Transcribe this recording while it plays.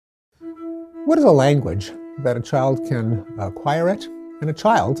What is a language? That a child can acquire it, and a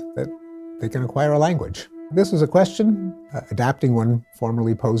child that they can acquire a language. This was a question, adapting one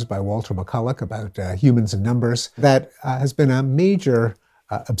formerly posed by Walter McCulloch about humans and numbers, that has been a major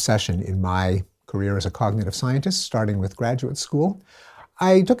obsession in my career as a cognitive scientist, starting with graduate school.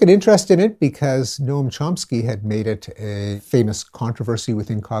 I took an interest in it because Noam Chomsky had made it a famous controversy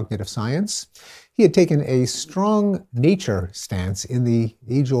within cognitive science. He had taken a strong nature stance in the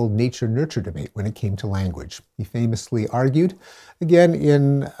age-old nature-nurture debate when it came to language. He famously argued, again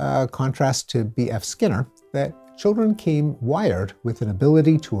in contrast to B.F. Skinner, that children came wired with an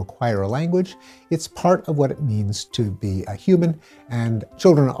ability to acquire a language. It's part of what it means to be a human, and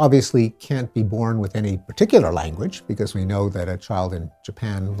children obviously can't be born with any particular language, because we know that a child in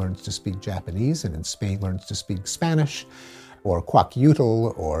Japan learns to speak Japanese and in Spain learns to speak Spanish, or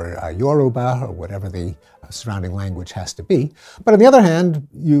Kwak-Yutal, or Yoruba, or whatever the surrounding language has to be. But on the other hand,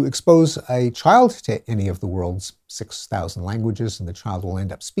 you expose a child to any of the world's 6,000 languages, and the child will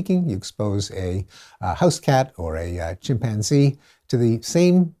end up speaking. You expose a house cat or a chimpanzee to the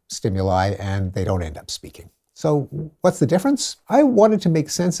same stimuli, and they don't end up speaking. So what's the difference? I wanted to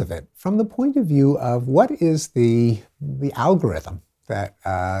make sense of it from the point of view of what is the algorithm that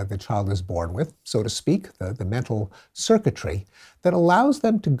the child is born with, so to speak, the mental circuitry that allows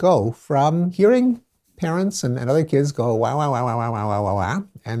them to go from hearing parents and other kids go wow, wow, wow, wow, wow, wow, wow, wow, wow,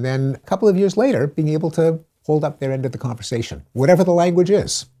 and then a couple of years later being able to hold up their end of the conversation, whatever the language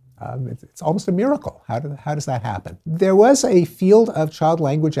is. It's almost a miracle. How does that happen? There was a field of child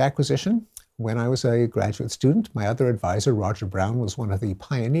language acquisition when I was a graduate student. My other advisor, Roger Brown, was one of the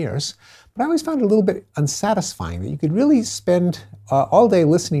pioneers. But I always found it a little bit unsatisfying that you could really spend all day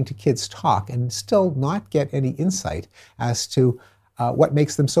listening to kids talk and still not get any insight as to what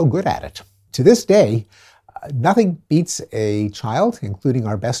makes them so good at it. To this day, nothing beats a child, including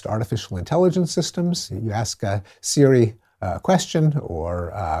our best artificial intelligence systems. You ask Siri a question,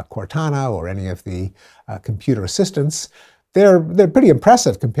 or Cortana, or any of the computer assistants. They're pretty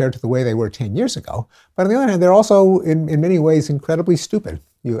impressive compared to the way they were 10 years ago. But on the other hand, they're also, in many ways, incredibly stupid.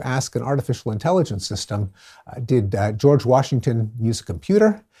 You ask an artificial intelligence system, did George Washington use a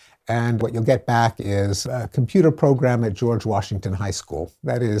computer? And what you'll get back is a computer program at George Washington High School.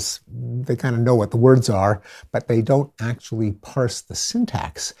 That is, they kind of know what the words are, but they don't actually parse the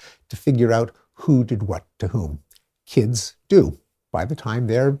syntax to figure out who did what to whom. Kids do. By the time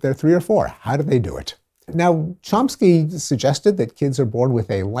they're 3 or 4, how do they do it? Now, Chomsky suggested that kids are born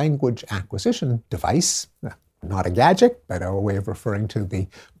with a language acquisition device, not a gadget, but a way of referring to the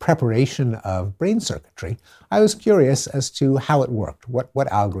preparation of brain circuitry. I was curious as to how it worked.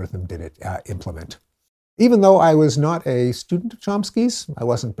 What algorithm did it implement? Even though I was not a student of Chomsky's, I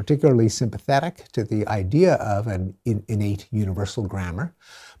wasn't particularly sympathetic to the idea of an innate universal grammar.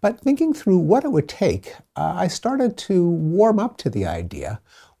 But thinking through what it would take, I started to warm up to the idea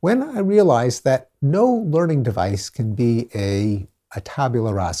when I realized that no learning device can be a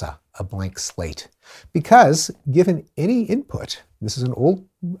tabula rasa, a blank slate. Because given any input, this is an old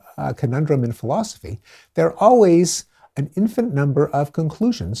conundrum in philosophy, there are always an infinite number of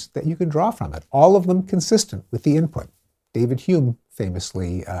conclusions that you can draw from it, all of them consistent with the input. David Hume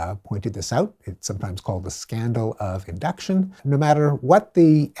famously pointed this out. It's sometimes called the scandal of induction. No matter what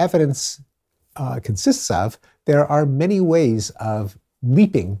the evidence consists of, there are many ways of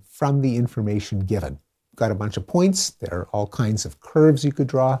leaping from the information given. You've got a bunch of points. There are all kinds of curves you could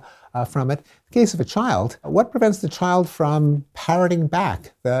draw from it. In the case of a child, what prevents the child from parroting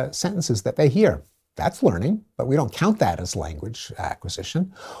back the sentences that they hear? That's learning, but we don't count that as language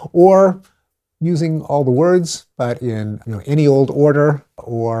acquisition. Or using all the words, but in any old order,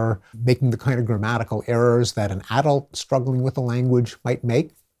 or making the kind of grammatical errors that an adult struggling with a language might make.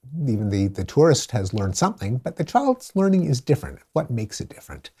 Even the tourist has learned something, but the child's learning is different. What makes it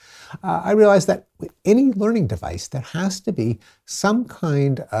different? I realized that with any learning device, there has to be some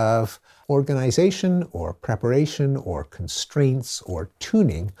kind of organization or preparation or constraints or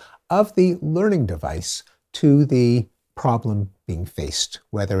tuning of the learning device to the problem being faced,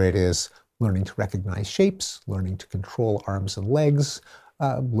 whether it is learning to recognize shapes, learning to control arms and legs,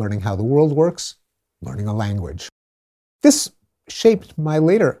 learning how the world works, learning a language. This shaped my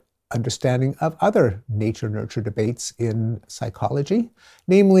later understanding of other nature-nurture debates in psychology.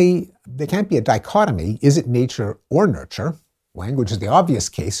 Namely, there can't be a dichotomy. Is it nature or nurture? Language is the obvious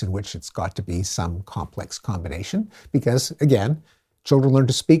case in which it's got to be some complex combination because, again, children learn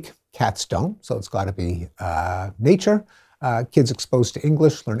to speak, cats don't, so it's got to be nature. Kids exposed to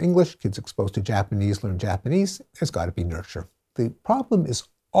English learn English. Kids exposed to Japanese learn Japanese. There's got to be nurture. The problem is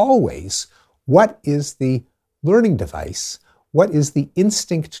always, what is the learning device What is the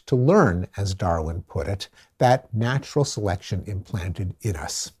instinct to learn, as Darwin put it, that natural selection implanted in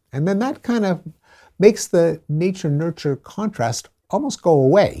us? And then that kind of makes the nature-nurture contrast almost go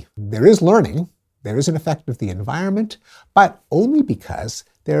away. There is learning, there is an effect of the environment, but only because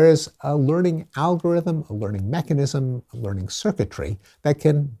there is a learning algorithm, a learning mechanism, a learning circuitry that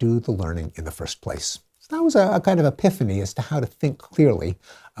can do the learning in the first place. So that was a kind of epiphany as to how to think clearly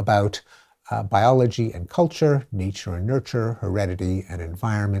about biology and culture, nature and nurture, heredity and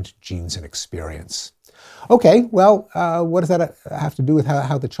environment, genes and experience. Okay, well, what does that have to do with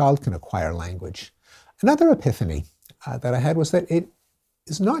how the child can acquire language? Another epiphany that I had was that it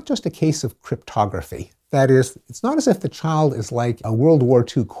is not just a case of cryptography. That is, it's not as if the child is like a World War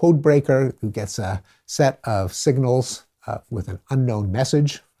II codebreaker who gets a set of signals with an unknown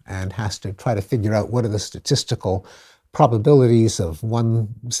message and has to try to figure out what are the statistical probabilities of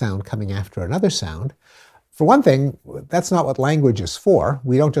one sound coming after another sound. For one thing, that's not what language is for.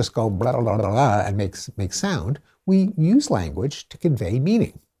 We don't just go blah, blah, blah, blah, and make sound. We use language to convey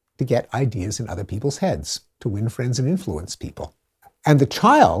meaning, to get ideas in other people's heads, to win friends and influence people. And the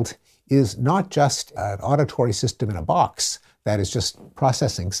child is not just an auditory system in a box that is just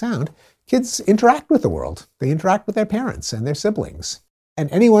processing sound. Kids interact with the world. They interact with their parents and their siblings. And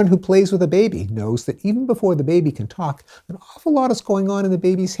anyone who plays with a baby knows that even before the baby can talk, an awful lot is going on in the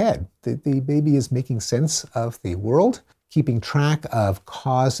baby's head. The baby is making sense of the world, keeping track of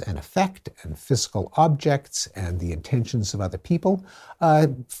cause and effect and physical objects and the intentions of other people. A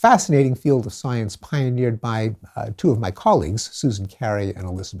fascinating field of science pioneered by two of my colleagues, Susan Carey and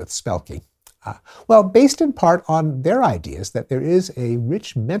Elizabeth Spelke. Well, based in part on their ideas that there is a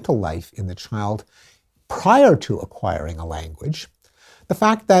rich mental life in the child prior to acquiring a language. The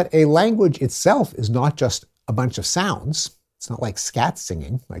fact that a language itself is not just a bunch of sounds, it's not like scat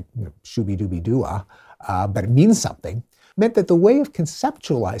singing, like shooby-dooby-doo-ah, but it means something, meant that the way of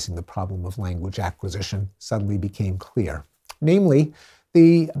conceptualizing the problem of language acquisition suddenly became clear. Namely,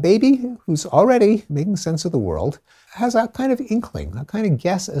 the baby who's already making sense of the world has a kind of inkling, a kind of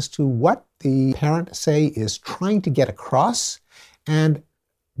guess as to what the parent, say, is trying to get across, and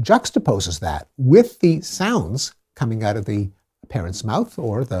juxtaposes that with the sounds coming out of the parent's mouth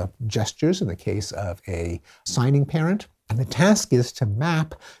or the gestures in the case of a signing parent. And the task is to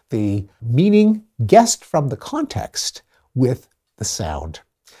map the meaning guessed from the context with the sound.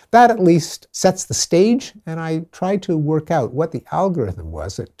 That at least sets the stage, and I tried to work out what the algorithm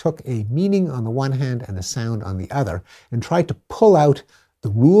was that took a meaning on the one hand and a sound on the other, and tried to pull out the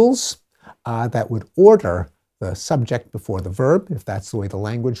rules that would order the subject before the verb, if that's the way the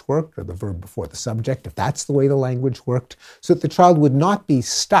language worked, or the verb before the subject, if that's the way the language worked, so that the child would not be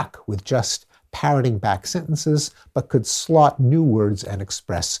stuck with just parroting back sentences, but could slot new words and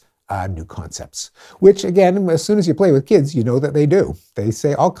express new concepts. Which, again, as soon as you play with kids, you know that they do. They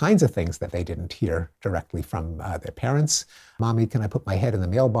say all kinds of things that they didn't hear directly from their parents. Mommy, can I put my head in the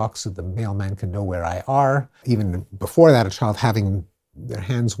mailbox so the mailman can know where I are? Even before that, a child having their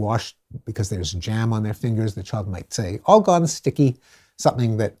hands washed because there's jam on their fingers, the child might say, all gone sticky,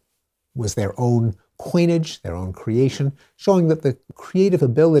 something that was their own coinage, their own creation, showing that the creative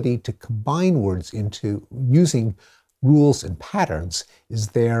ability to combine words into using rules and patterns is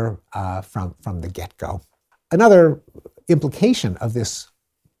there from the get-go. Another implication of this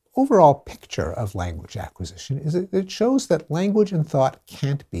overall picture of language acquisition is that it shows that language and thought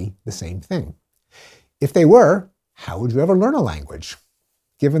can't be the same thing. If they were, how would you ever learn a language?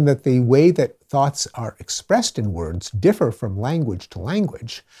 Given that the way that thoughts are expressed in words differ from language to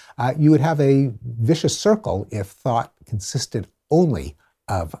language, you would have a vicious circle if thought consisted only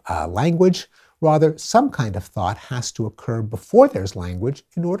of language. Rather, some kind of thought has to occur before there's language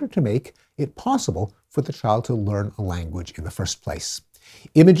in order to make it possible for the child to learn a language in the first place.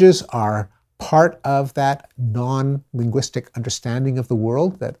 Images are part of that non-linguistic understanding of the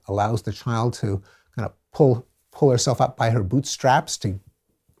world that allows the child to kind of pull herself up by her bootstraps to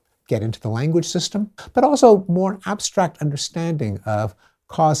get into the language system, but also more abstract understanding of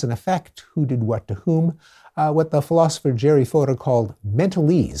cause and effect, who did what to whom, what the philosopher Jerry Fodor called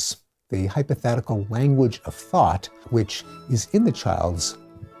mentalese, the hypothetical language of thought, which is in the child's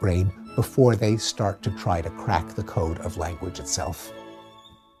brain before they start to try to crack the code of language itself.